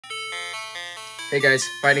Hey guys,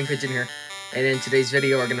 Fighting Pigeon here, and in today's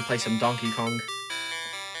video we're gonna play some Donkey Kong.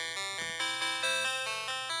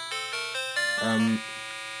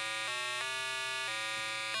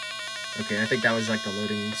 Okay, I think that was like the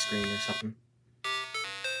loading screen or something.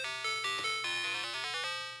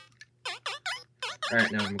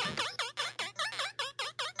 Alright, now I'm okay.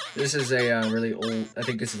 This is a really old, I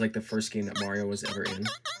think this is like the first game that Mario was ever in.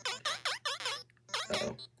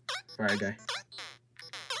 Uh-oh. Fire guy.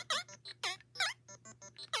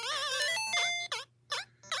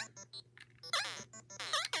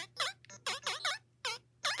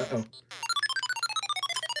 Uh-oh.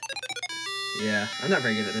 Yeah, I'm not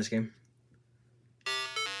very good at this game.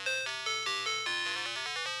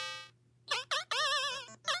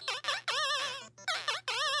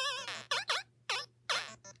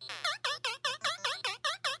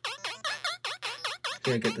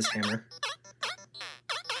 I'm gonna get this hammer.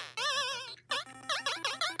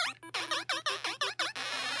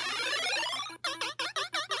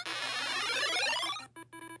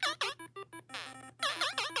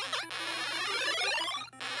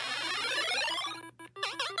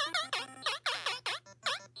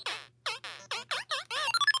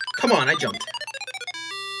 Come on, I jumped.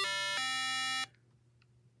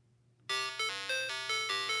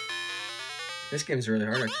 This game's really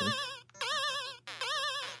hard, actually.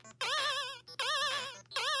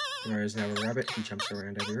 Mario's now a rabbit. He jumps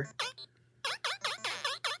around everywhere.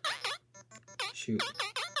 Shoot.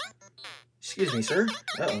 Excuse me, sir.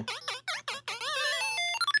 Uh-oh.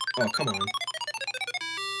 Oh, come on.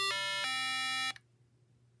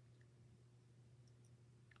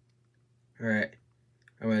 Alright.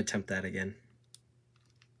 I'm gonna attempt that again.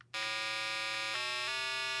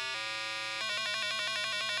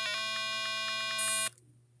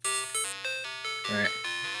 Alright.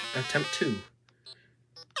 Attempt 2.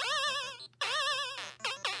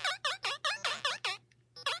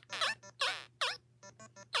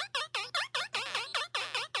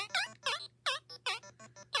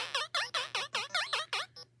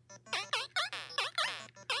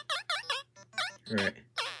 Alright.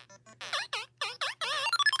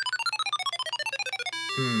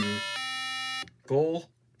 Goal,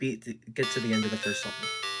 get to the end of the first level.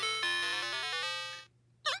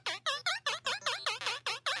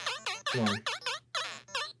 Come on.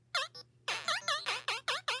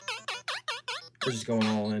 We're just going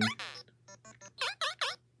all in.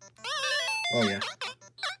 Oh yeah.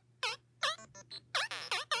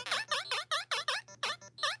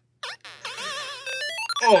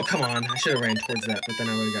 Oh, come on. I should have ran towards that, but then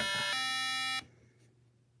I would have got...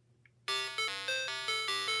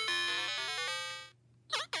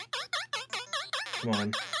 Come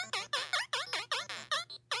on.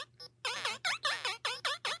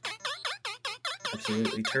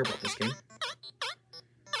 Absolutely terrible at this game.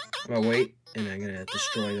 I'm gonna wait, and I'm gonna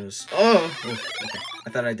destroy those. Oh! Okay.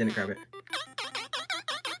 I thought I didn't grab it.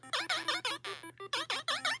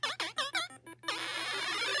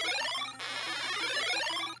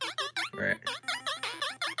 Alright.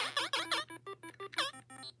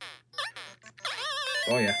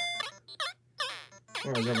 Oh, yeah. Oh,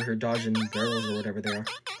 I was over here dodging barrels or whatever they are.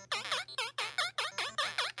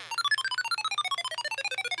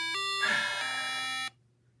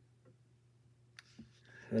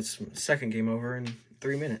 That's my second game over in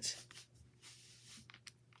 3 minutes.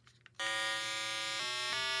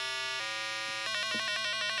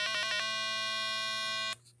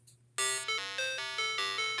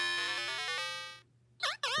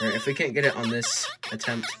 Alright, if we can't get it on this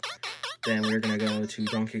attempt, then we're gonna go to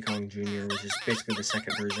Donkey Kong Jr., which is basically the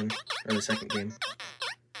second version, or the second game.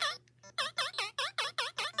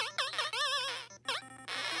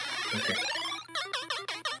 Okay.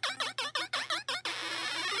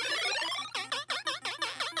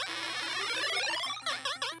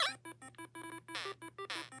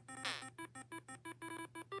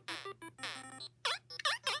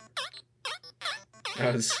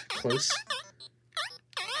 That was close.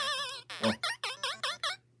 Oh.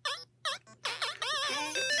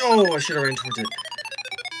 Oh, I should have ran towards it.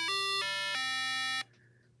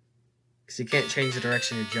 Because you can't change the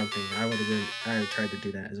direction you're jumping. I would have tried to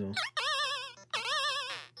do that as well.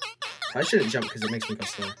 I shouldn't jump because it makes me go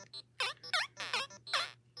slower.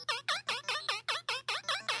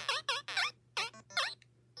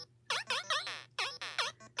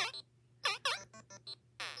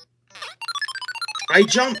 I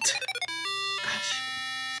jumped! Gosh,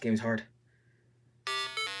 this game's hard.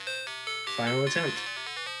 Final attempt.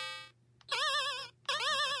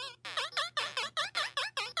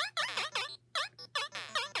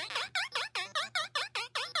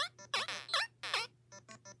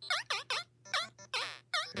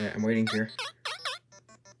 Alright, I'm waiting here.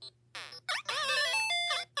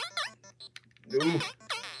 Ooh.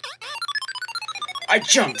 I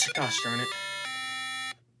jumped! Gosh darn it.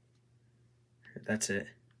 That's it.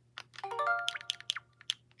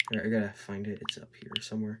 Alright, I gotta find it. It's up here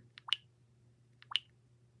somewhere.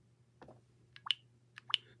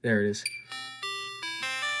 There it is.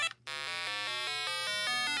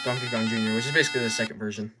 Donkey Kong Jr., which is basically the second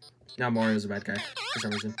version. Now Mario's a bad guy, for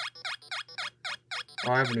some reason.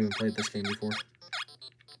 Oh, I haven't even played this game before.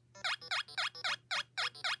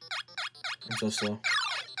 I'm so slow.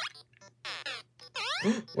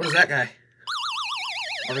 What is that guy?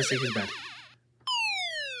 Obviously he's bad.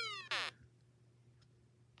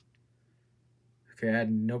 Okay, I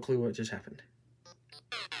had no clue what just happened.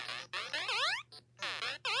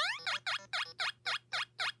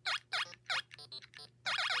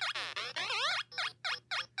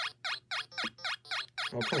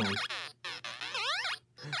 Oh, come on.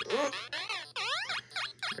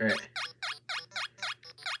 Alright.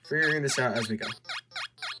 Figuring this out as we go.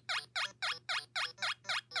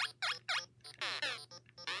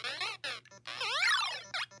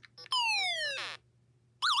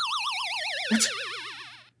 What?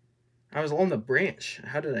 I was on the branch.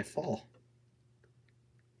 How did I fall?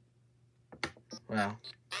 Wow.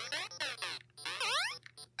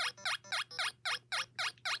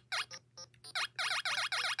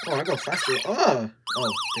 Oh, I go faster. Oh,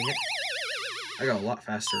 dang it. I go a lot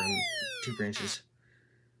faster on 2 branches.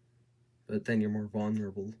 But then you're more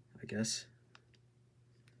vulnerable, I guess.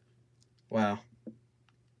 Wow.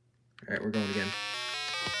 Alright, we're going again.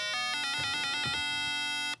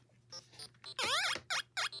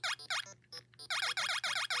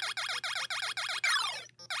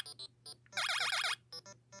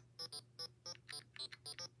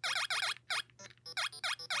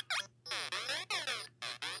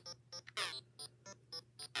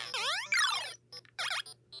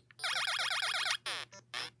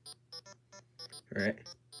 Alright.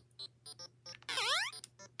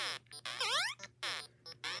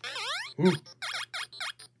 Ooh.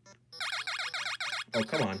 Oh,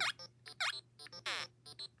 come on.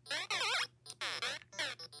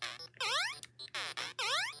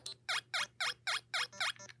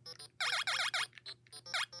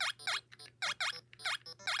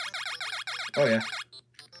 Oh, yeah.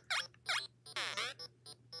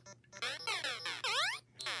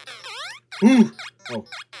 Ooh! Oh,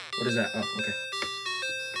 what is that? Oh, okay.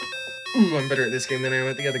 Ooh, I'm better at this game than I am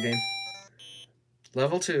at the other game.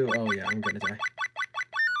 Level 2. Oh, yeah, I'm gonna die.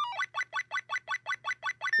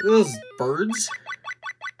 Look at those birds.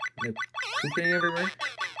 They're pooping everywhere.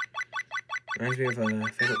 Reminds me of a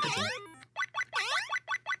favorite pigeon.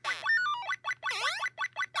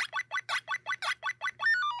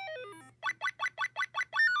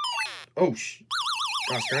 Oh, gosh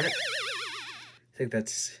darn it. I think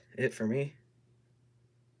that's it for me.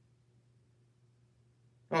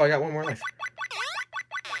 Oh, I got one more life.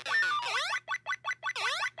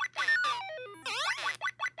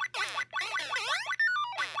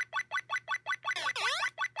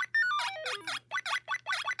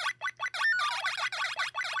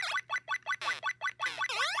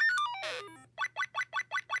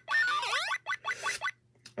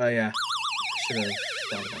 Oh, yeah. Should have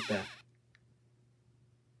thought about that. I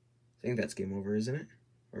think that's game over, isn't it?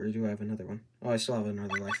 Or do I have another one? Oh, I still have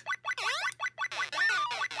another life.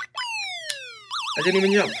 I didn't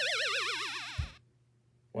even jump.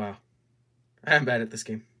 Wow. I am bad at this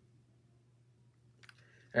game.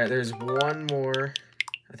 Alright, there's one more,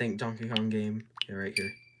 I think, Donkey Kong game. Yeah, right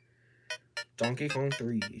here. Donkey Kong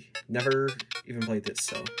 3. Never even played this,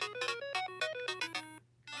 so.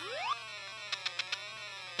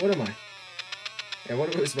 What am I? Yeah,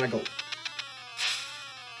 what was my goal?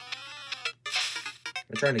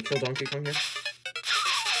 Am I trying to kill Donkey Kong here?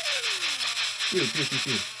 Pew, pew, pew,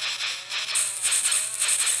 pew.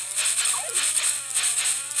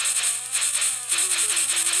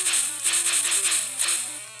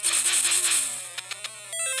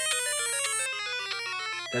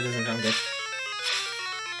 That doesn't sound good.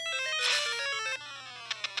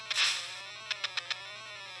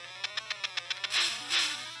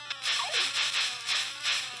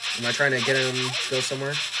 Am I trying to get him to go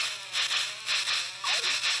somewhere?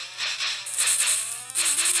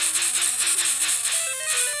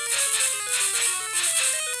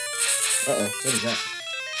 Uh-oh, what is that?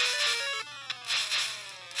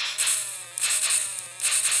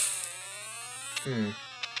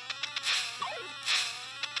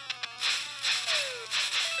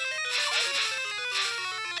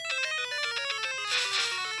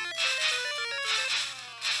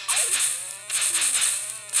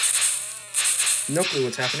 No clue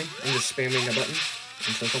what's happening. I'm just spamming a button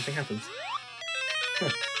until something happens. Huh.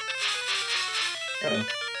 Uh-oh.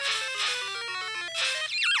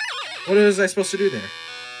 What was I supposed to do there?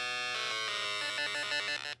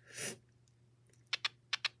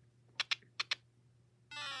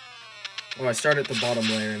 Oh, I start at the bottom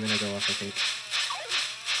layer and then I go up, I think.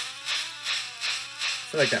 I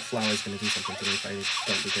feel like that flower is going to do something to me if I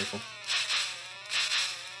don't be careful.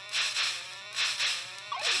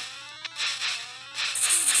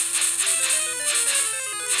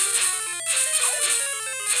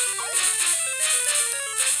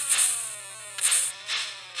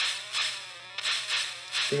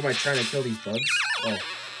 I think I might try to kill these bugs. Oh.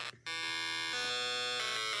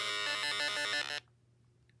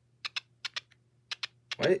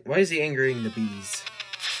 Why is he angering the bees?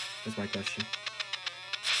 That's my question.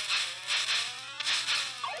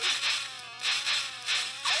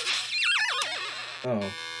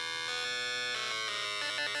 Oh.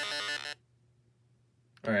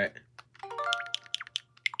 Alright.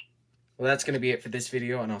 Well, that's going to be it for this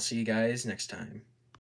video, and I'll see you guys next time.